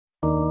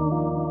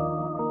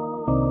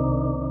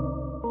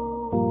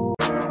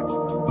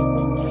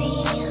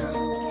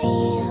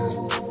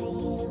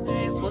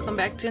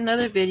back to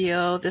another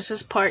video. This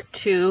is part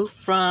 2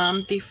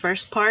 from the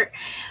first part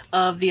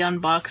of the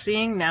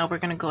unboxing. Now we're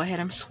gonna go ahead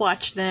and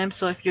swatch them.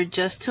 So if you're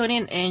just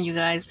tuning in, you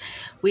guys,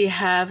 we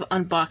have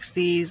unboxed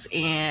these,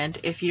 and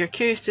if you're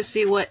curious to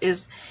see what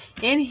is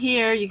in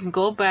here, you can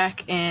go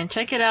back and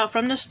check it out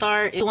from the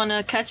start. If you want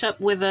to catch up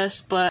with us,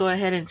 but go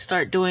ahead and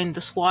start doing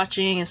the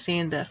swatching and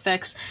seeing the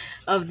effects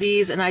of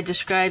these. And I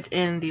described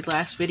in the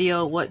last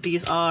video what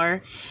these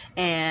are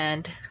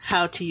and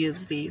how to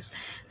use these.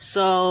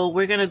 So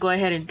we're gonna go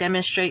ahead and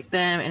demonstrate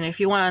them. And if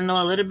you want to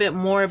know a little bit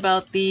more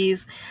about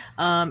these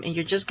and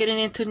you're just getting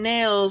into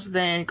nails,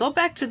 then go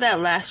back to that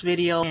last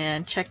video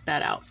and check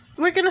that out.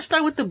 We're gonna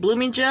start with the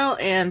blooming gel,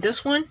 and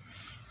this one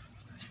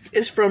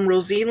is from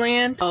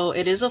Rosalind. So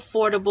it is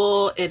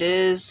affordable. It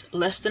is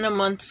less than a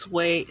month's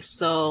wait,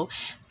 so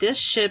this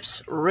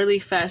ships really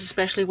fast,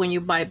 especially when you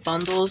buy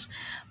bundles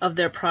of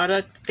their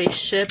product. They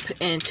ship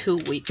in 2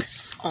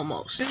 weeks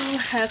almost. I do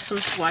have some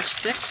swatch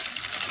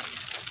sticks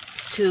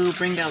to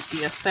bring out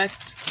the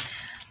effect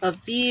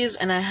of these,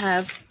 and I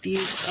have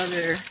these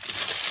other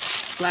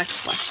black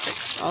swatch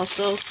sticks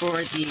also for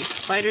the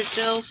spider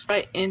gels.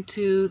 Right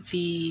into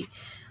the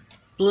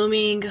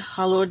blooming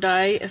hollow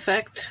dye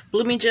effect,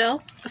 blooming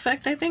gel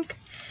effect, I think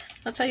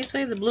that's how you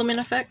say, the blooming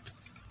effect.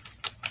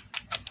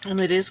 And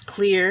it is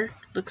clear,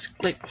 looks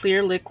like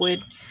clear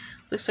liquid,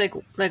 looks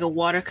like a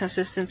water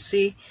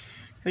consistency.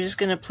 We're just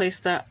gonna place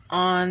that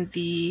on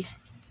the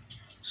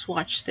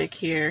swatch stick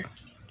here.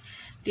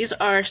 These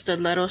are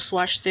stiletto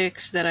swatch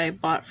sticks that I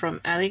bought from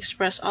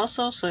Aliexpress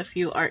also, so if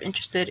you are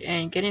interested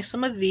in getting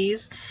some of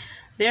these,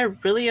 they're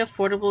really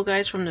affordable,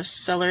 guys, from the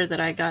seller that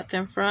I got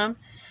them from.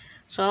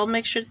 So I'll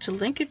make sure to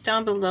link it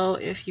down below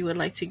if you would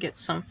like to get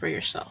some for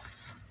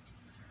yourself.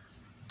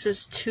 This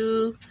is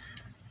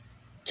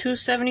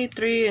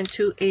 $273 and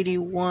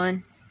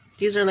 $281.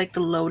 These are like the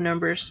low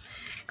numbers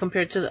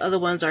compared to the other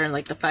ones are in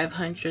like the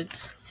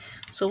 500s.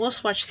 So we'll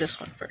swatch this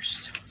one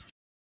first.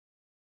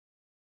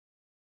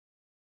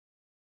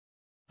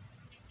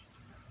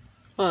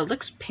 Oh, it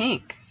looks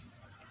pink.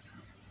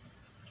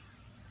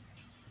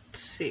 Let's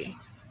see.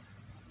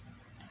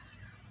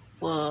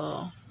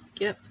 Whoa.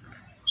 Yep.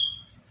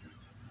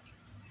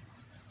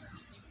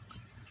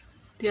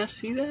 Do y'all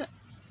see that?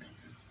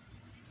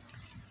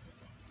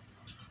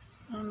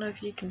 I don't know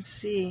if you can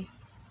see.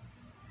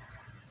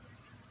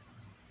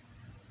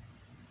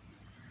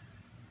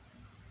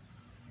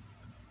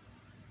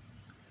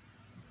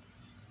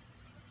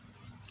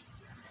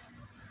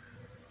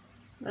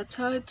 That's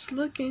how it's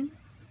looking.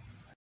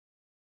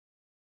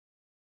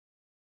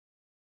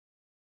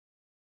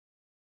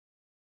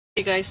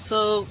 Hey guys,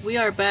 so we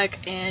are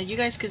back, and you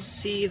guys can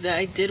see that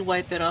I did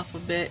wipe it off a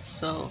bit,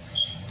 so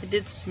I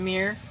did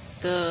smear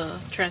the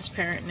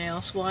transparent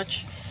nail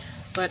swatch,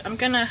 but I'm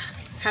gonna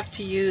have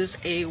to use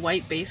a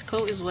white base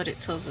coat is what it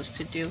tells us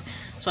to do.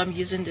 So I'm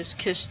using this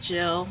Kiss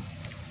Gel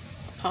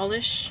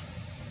polish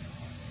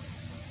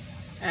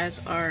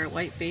as our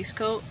white base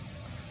coat,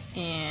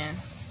 and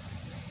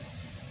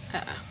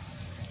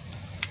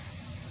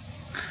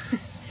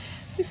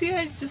you see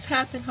how it just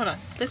happened? Hold on,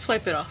 let's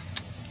wipe it off.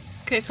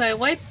 Okay, so I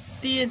wiped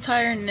the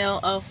entire nail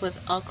off with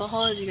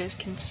alcohol. As you guys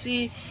can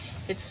see,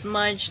 it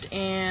smudged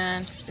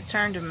and it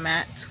turned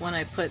matte when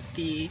I put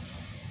the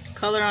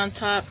color on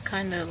top,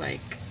 kind of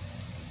like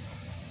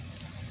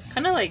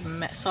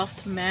matte,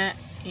 soft matte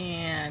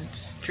and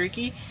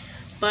streaky.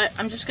 But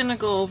I'm just gonna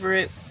go over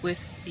it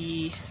with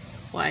the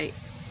white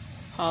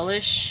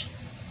polish,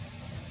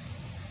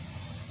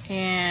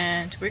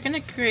 and we're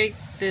gonna create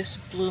this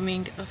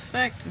blooming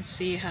effect and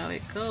see how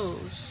it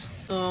goes.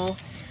 So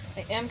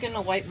I am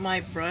gonna wipe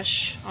my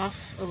brush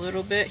off a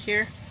little bit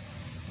here,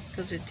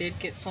 because it did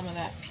get some of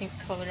that pink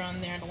color on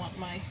there. I don't want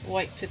my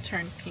white to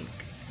turn pink.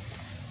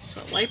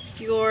 So wipe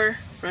your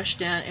brush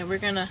down, and we're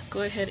gonna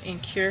go ahead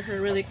and cure her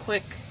really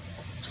quick.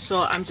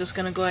 So I'm just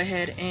gonna go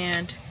ahead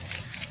and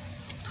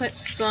put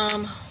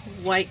some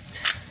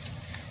white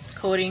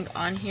coating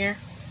on here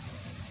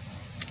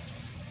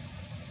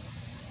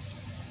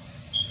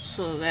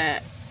so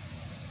that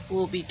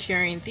we'll be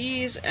curing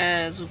these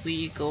as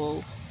we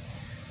go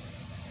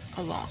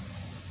along.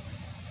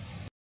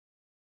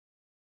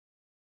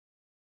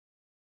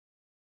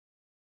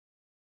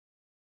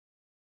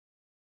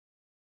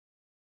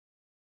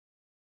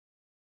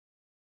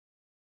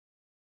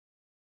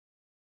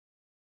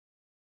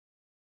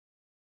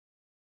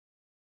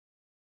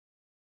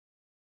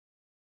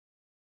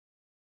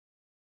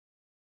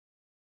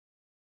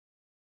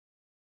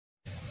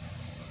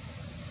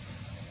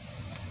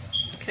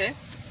 Okay,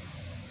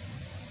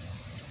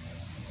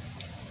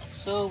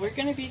 so we're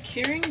going to be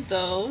curing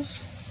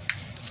those.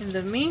 In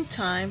the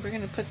meantime, we're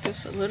going to put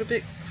this a little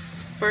bit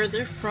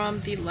further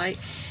from the light,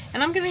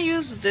 and I'm going to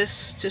use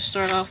this to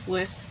start off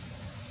with,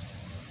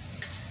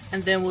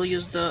 and then we'll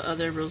use the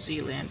other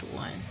Rosalind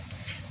one.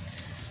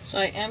 So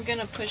I am going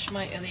to push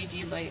my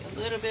LED light a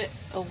little bit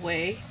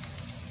away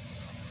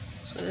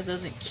so that it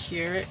doesn't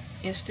cure it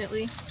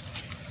instantly,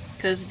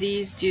 because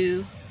these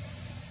do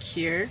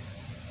cure.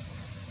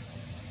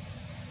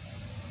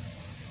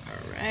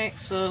 Alright,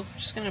 so I'm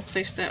just going to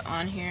place that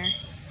on here.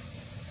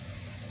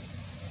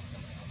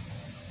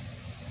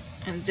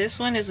 And this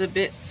one is a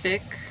bit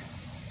thick.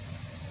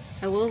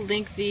 I will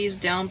link these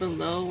down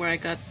below where I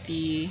got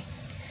the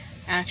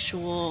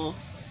actual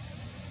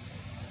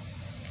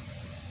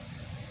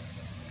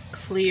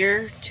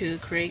clear to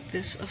create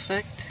this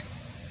effect.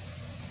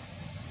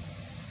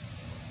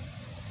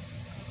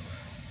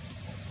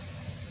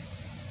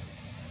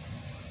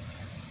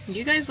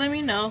 You guys let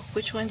me know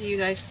which one do you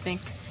guys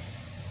think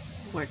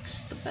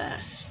works the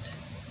best.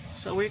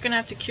 So we're gonna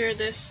have to cure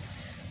this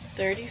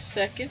 30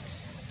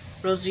 seconds.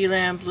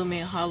 Rosalind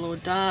Blooming Hollow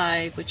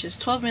die, which is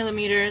 12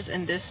 millimeters,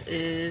 and this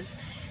is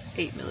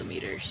 8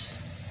 millimeters.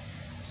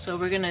 So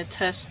we're gonna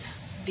test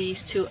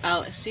these two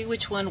out and see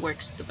which one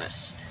works the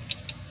best.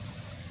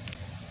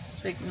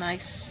 It's like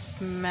nice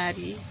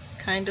matty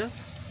kind of.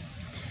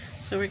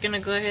 So we're gonna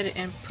go ahead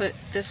and put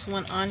this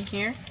one on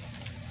here,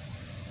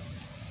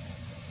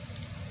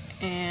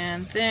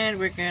 and then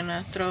we're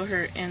gonna throw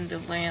her in the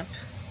lamp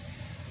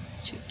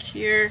to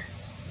cure.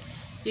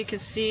 You can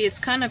see it's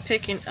kind of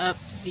picking up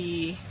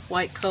the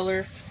white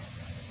color,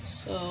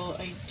 so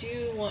I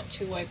do want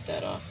to wipe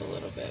that off a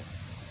little bit.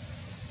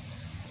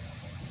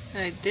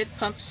 I did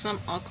pump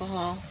some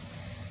alcohol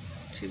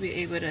to be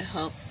able to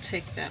help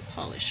take that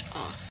polish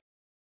off.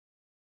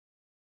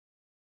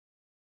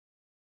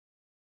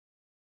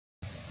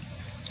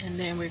 And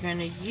then we're going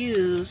to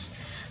use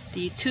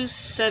the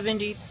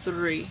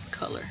 273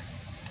 color,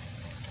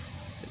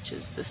 which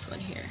is this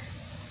one here.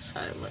 That's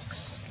how it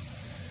looks.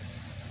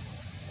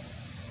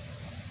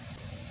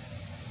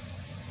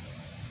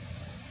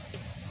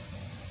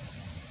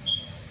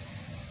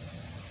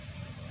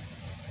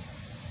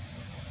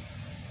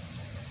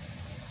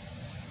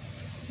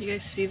 You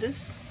guys see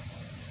this?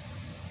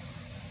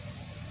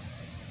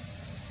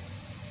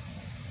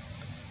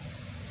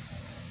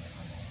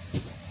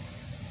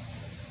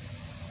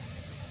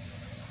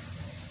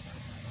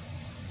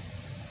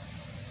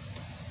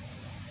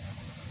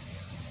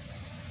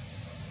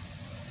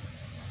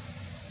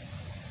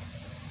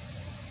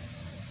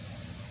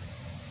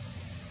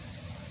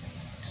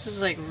 This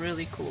is like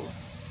really cool.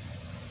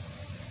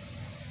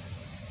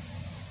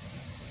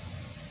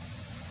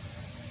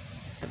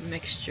 A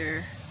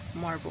mixture,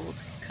 marbled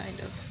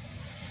kind of.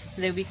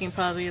 And then we can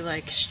probably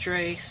like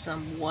stray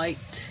some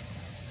white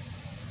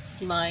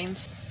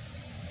lines.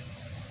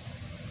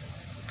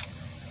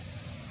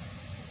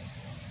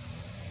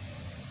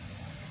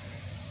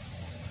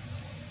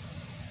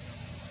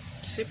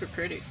 Super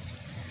pretty.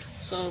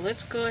 So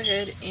let's go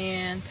ahead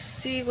and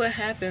see what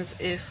happens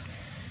if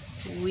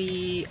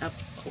we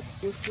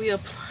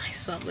apply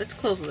some. Let's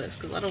close this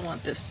because I don't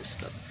want this to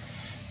spill.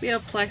 We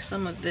apply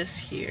some of this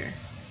here.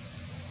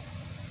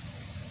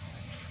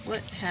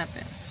 What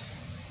happens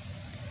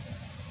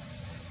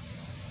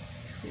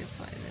if we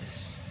apply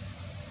this?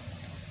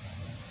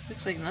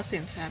 Looks like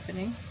nothing's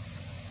happening.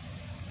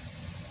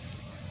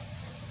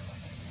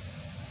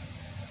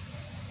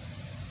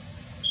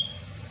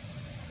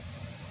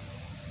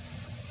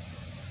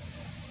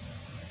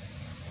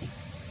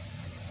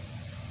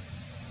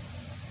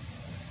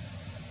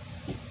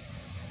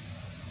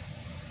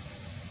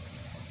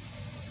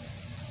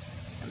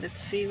 Let's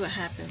see what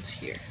happens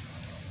here.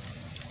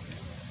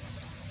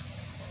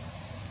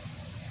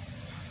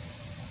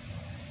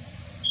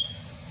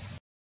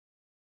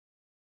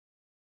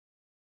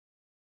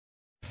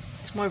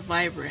 It's more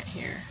vibrant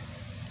here.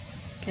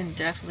 You can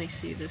definitely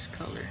see this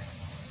color.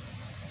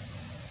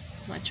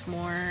 Much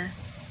more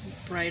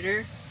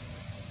brighter.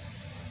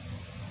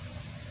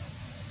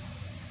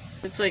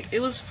 It's like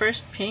it was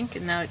first pink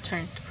and now it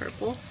turned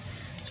purple.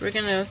 So we're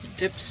gonna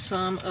dip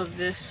some of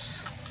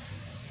this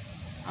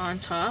on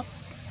top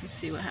and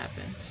see what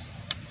happens.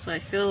 So I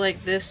feel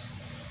like this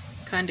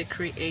kind of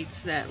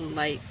creates that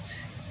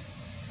light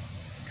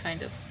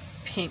kind of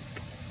pink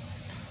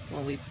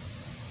when we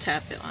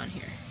tap it on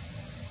here,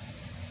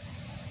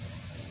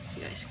 so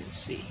you guys can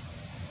see.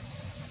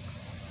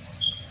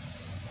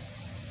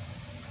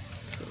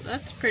 So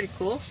that's pretty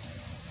cool.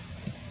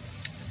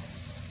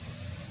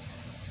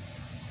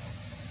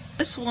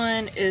 This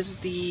one is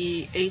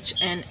the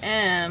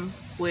H&M,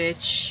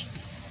 which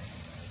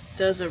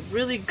does a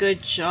really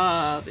good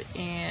job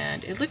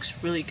and it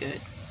looks really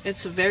good.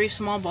 It's a very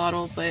small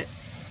bottle, but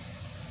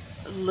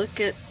look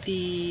at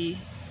the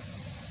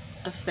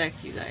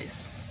effect, you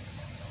guys.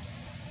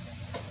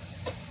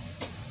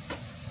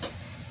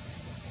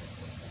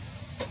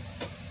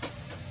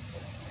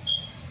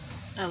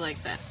 I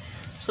like that.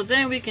 So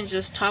then we can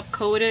just top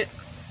coat it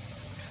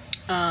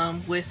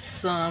with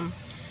some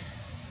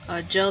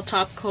gel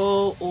top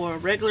coat or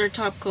regular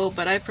top coat,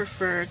 but I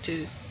prefer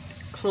to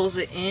close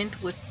it in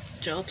with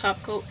gel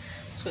top coat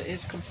so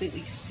it's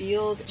completely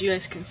sealed. As you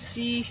guys can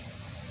see,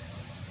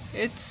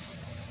 it's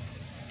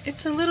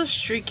a little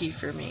streaky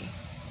for me.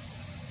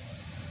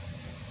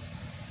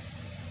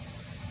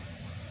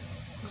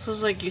 This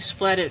is like you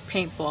splattered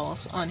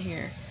paintballs on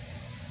here.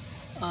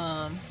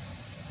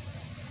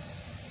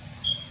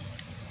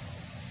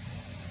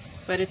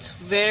 But it's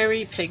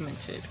very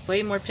pigmented,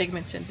 way more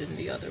pigmented than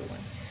the other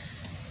one.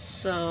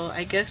 So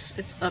I guess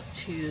it's up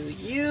to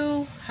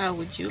you. How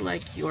would you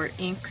like your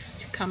inks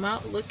to come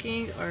out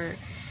looking, or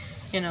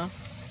you know.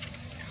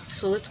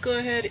 So let's go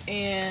ahead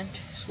and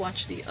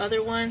swatch the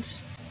other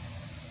ones.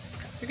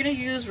 We're going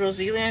to use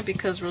Rosalind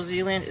because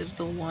Rosalind is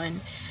the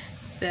one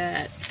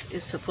that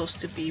is supposed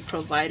to be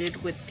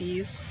provided with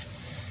these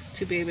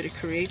to be able to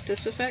create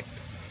this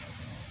effect.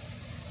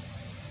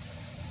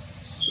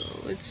 So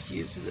let's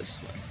use this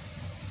one.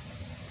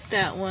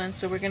 That one.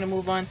 So we're going to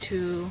move on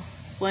to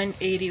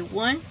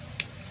 181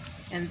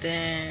 and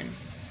then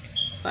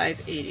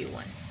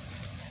 581.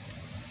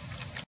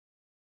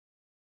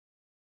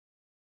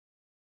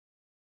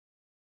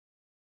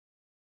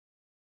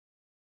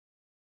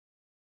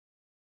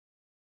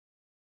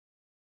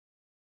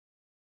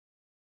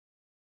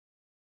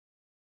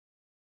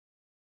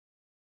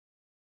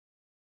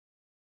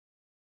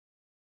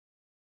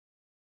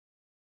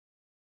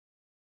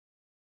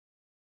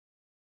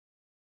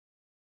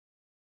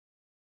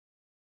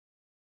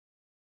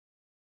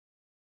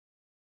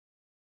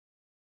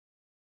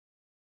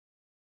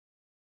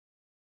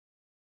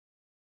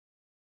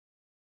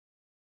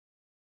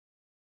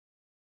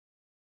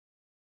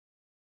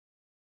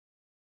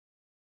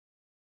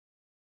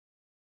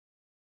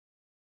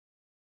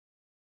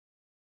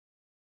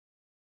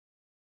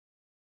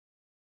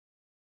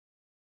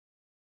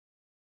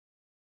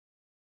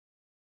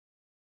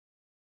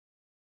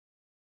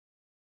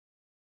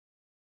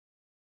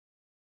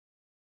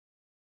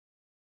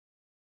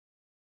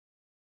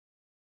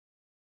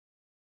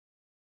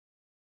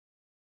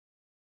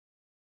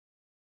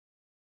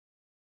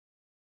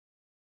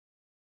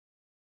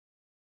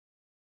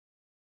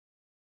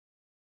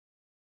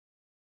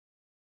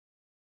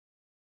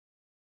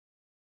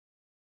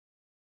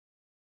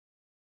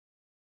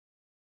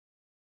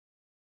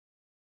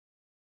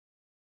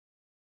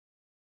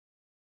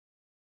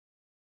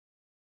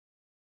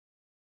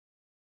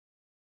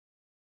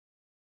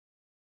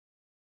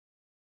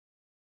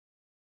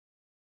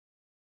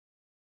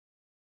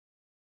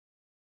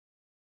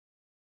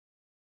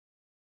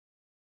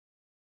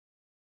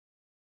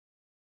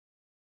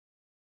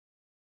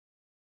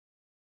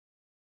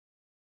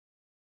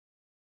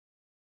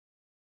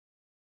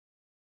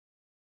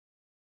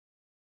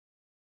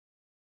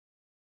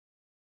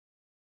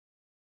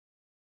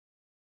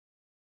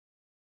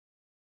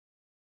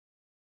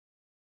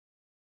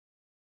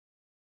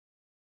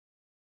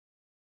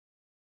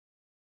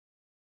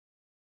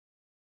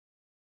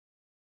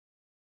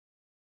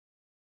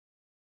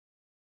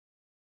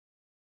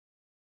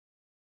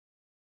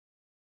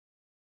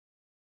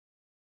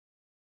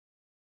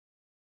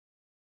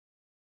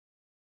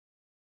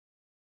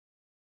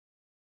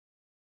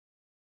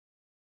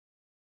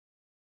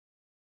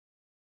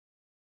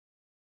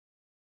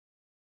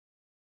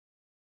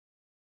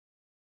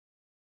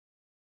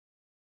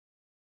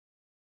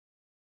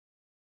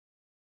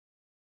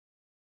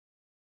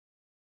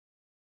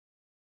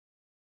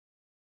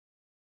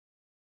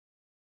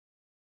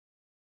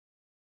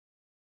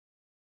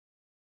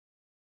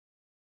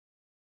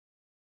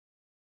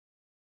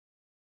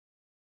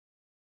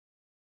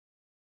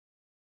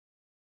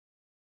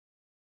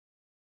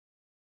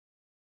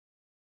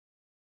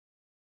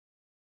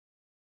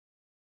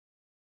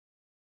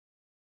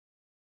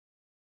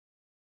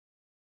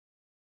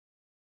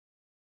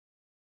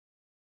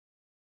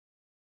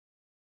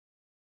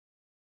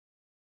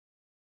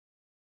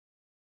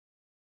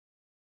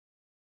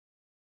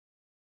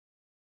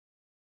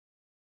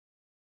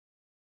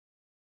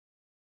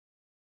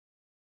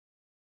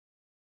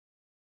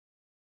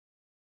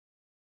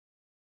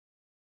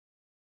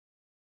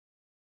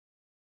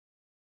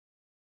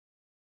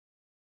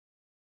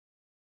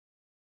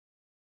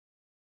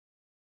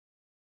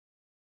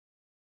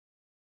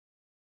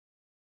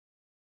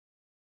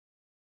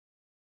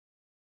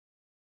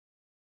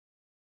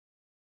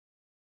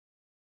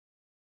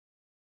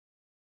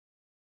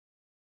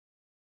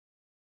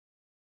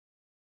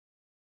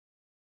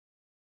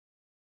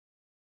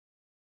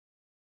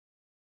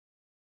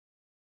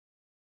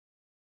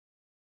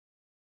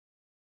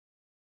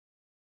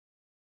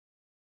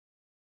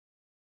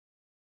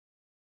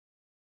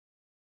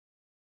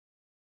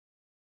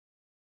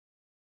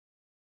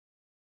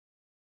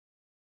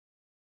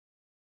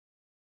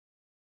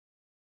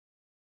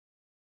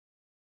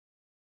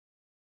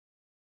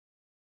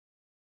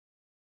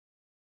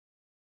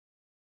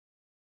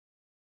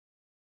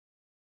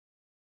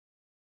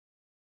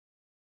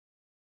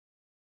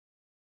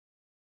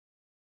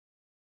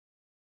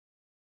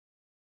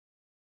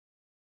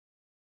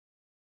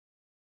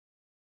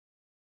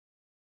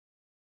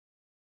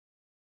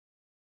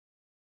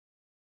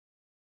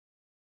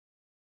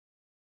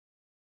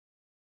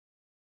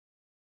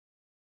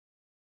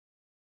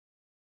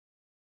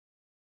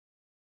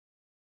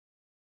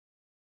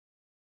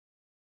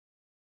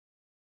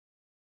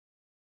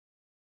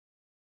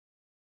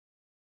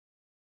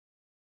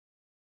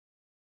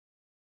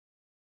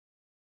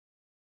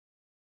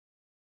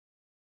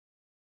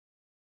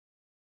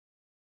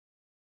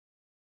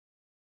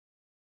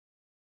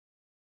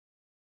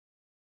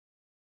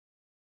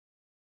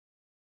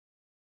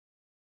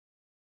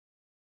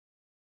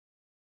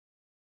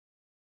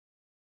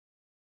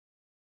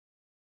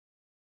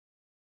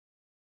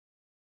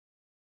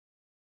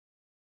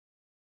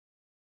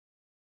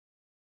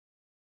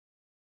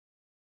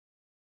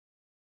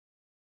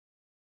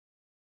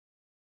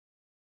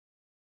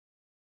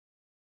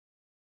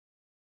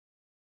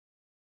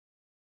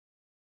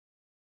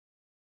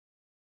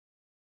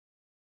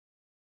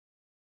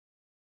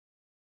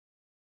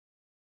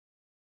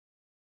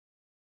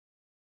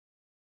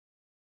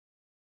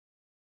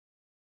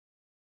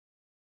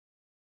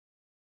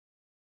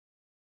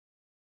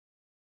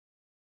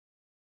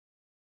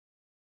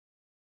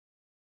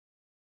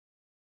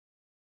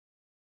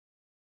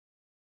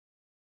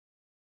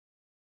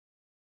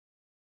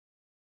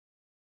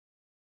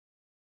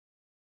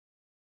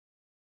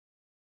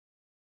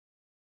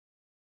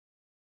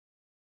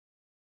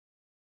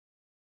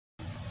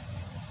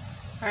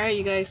 Alright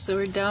you guys, so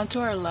we're down to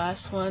our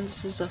last one.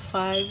 This is a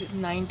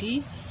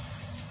 590.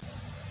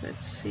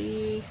 Let's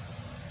see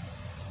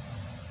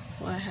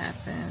what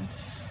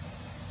happens.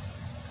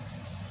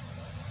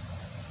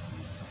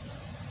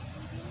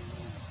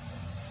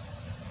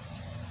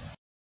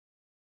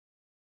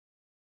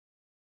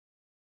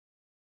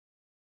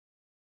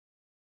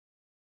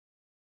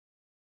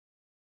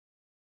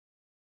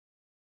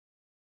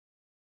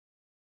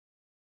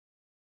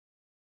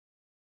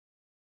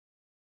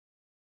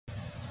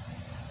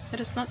 But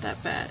it's not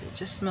that bad. It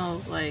just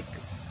smells like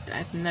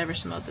I've never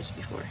smelled this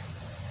before.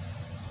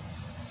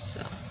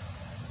 So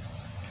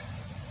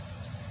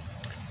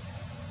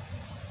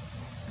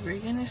we're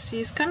gonna see.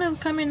 It's kind of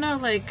coming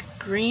out like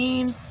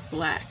green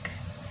black,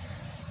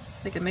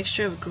 like a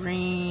mixture of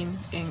green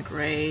and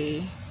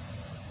gray,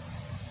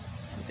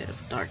 a bit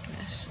of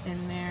darkness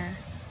in there.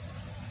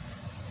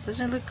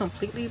 Doesn't look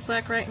completely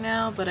black right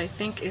now, but I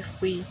think if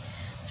we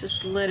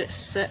just let it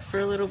set for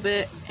a little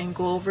bit and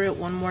go over it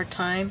one more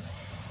time,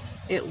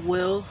 it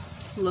will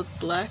look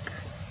black.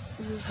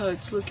 This is how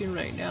it's looking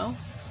right now.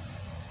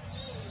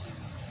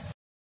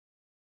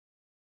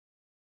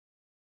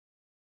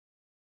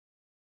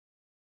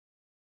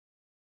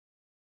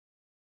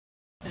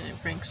 And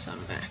it brings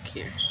some back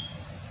here.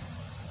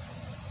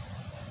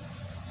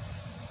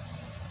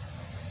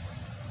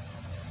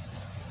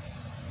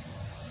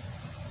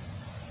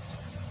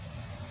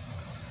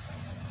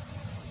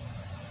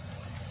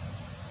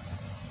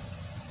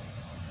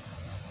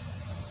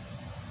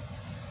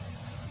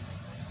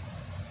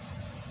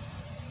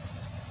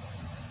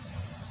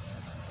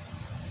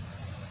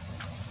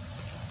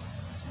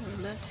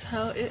 That's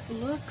how it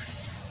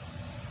looks.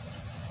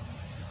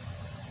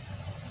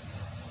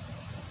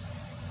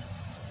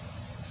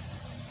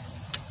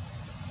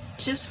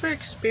 Just for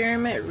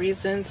experiment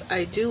reasons,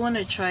 I do want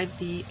to try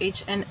the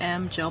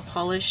H&M gel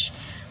polish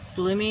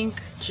blooming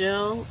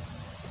gel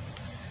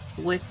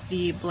with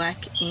the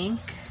black ink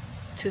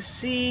to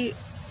see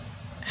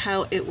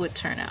how it would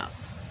turn out.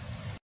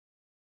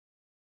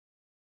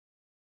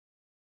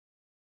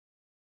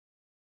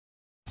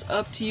 It's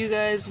up to you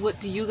guys. What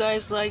do you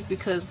guys like?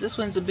 Because this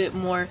one's a bit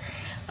more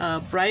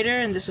brighter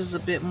and this is a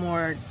bit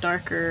more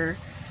darker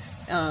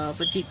of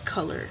a deep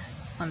color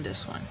on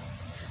this one.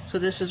 So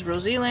this is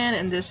Rosalind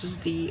and this is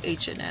the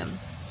H&M.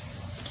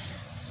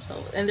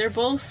 So, and they're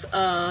both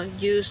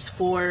used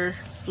for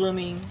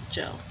blooming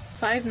gel.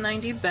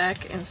 590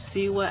 back and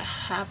see what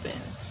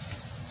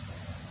happens.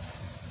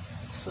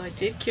 So I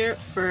did cure it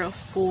for a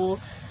full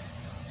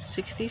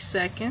 60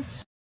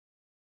 seconds.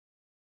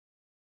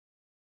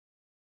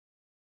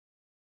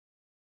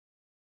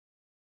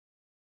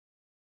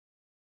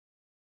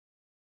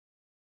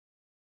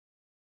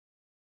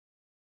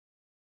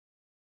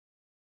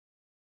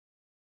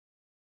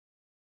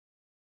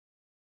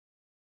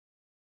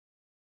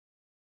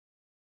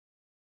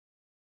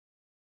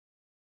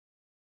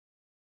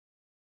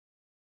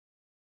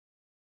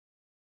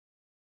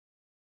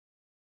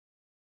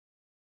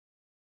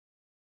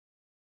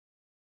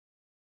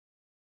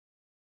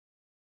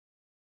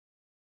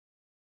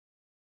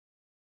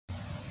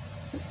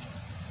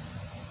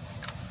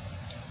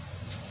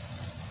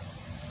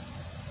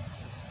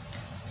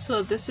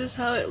 So this is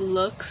how it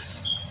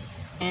looks,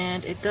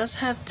 and it does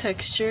have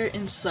texture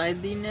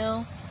inside the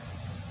nail.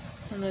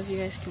 I don't know if you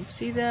guys can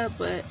see that,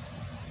 but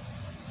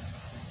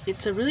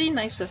it's a really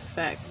nice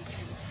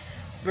effect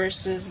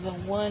versus the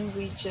one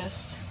we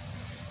just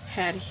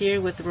had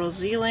here with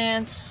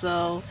Rosalind.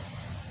 So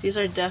these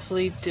are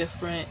definitely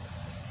different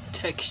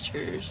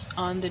textures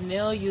on the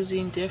nail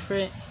using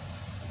different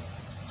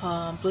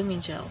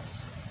blooming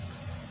gels.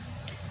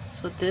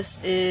 So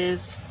this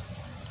is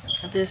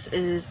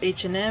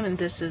H&M and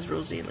this is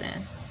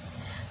Rosalind.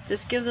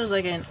 This gives us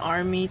like an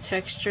army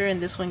texture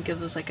and this one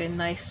gives us like a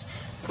nice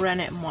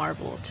granite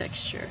marble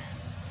texture.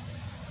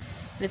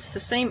 And it's the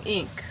same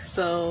ink,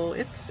 so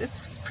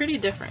it's pretty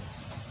different.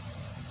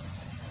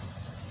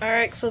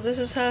 Alright, so this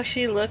is how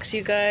she looks,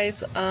 you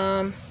guys.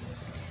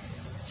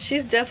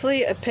 She's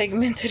definitely a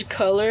pigmented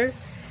color,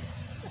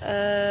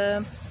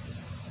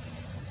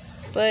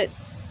 but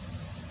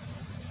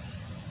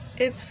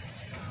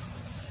it's,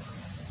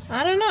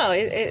 I don't know,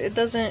 it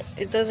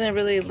doesn't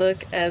really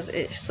look as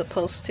it's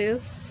supposed to,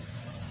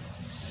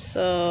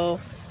 so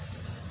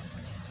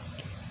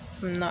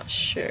I'm not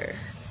sure.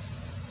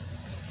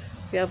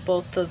 We have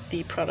both of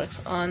the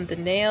products on the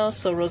nail,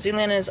 so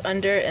Rosalind is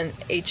under and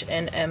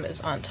H&M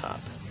is on top.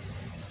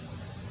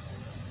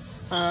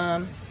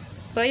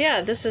 But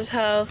yeah, this is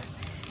how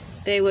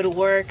they would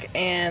work,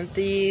 and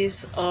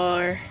these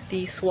are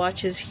the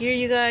swatches here,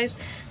 you guys.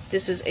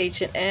 This is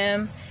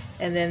H&M,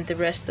 and then the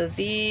rest of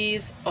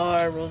these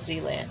are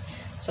Rosalind.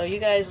 So you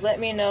guys let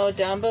me know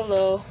down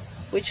below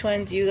which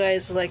one do you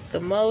guys like the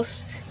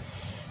most.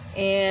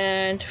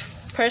 And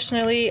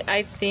personally,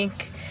 I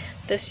think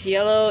this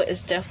yellow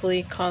is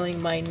definitely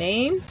calling my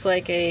name. It's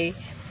like a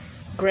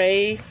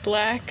gray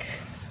black,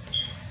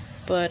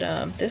 but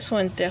this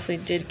one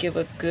definitely did give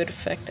a good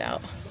effect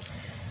out.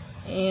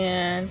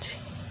 And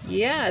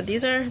yeah,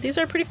 these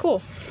are pretty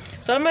cool.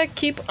 So I'm gonna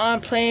keep on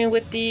playing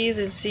with these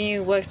and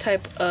seeing what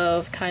type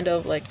of kind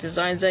of like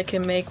designs I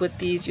can make with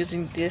these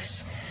using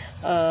this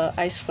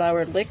ice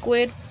flower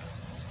liquid.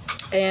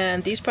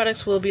 And these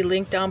products will be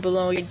linked down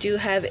below. I do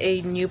have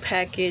a new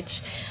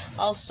package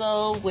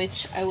also,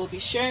 which I will be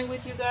sharing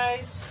with you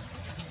guys.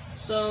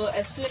 So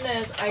as soon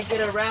as I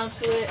get around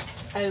to it,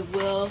 I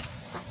will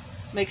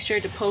make sure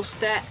to post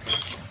that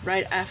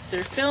right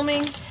after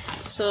filming.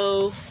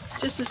 So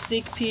just a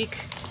sneak peek,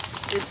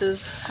 this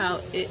is how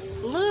it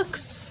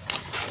looks.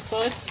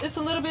 So it's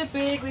a little bit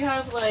big. We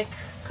have like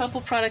a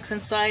couple products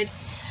inside,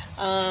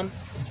 and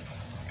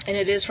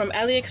it is from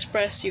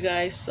AliExpress, you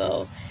guys.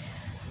 So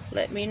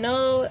let me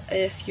know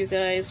if you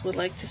guys would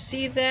like to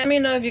see that. Let me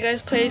know if you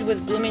guys played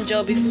with blooming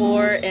gel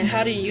before and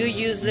how do you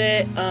use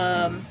it,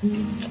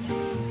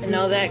 and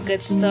all that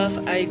good stuff.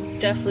 I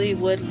definitely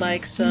would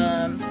like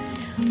some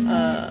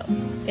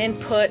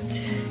input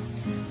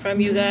from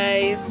you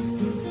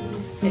guys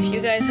if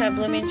you guys have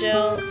blooming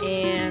gel.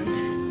 And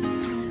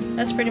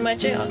that's pretty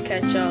much it. I'll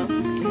catch y'all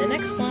in the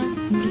next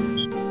one.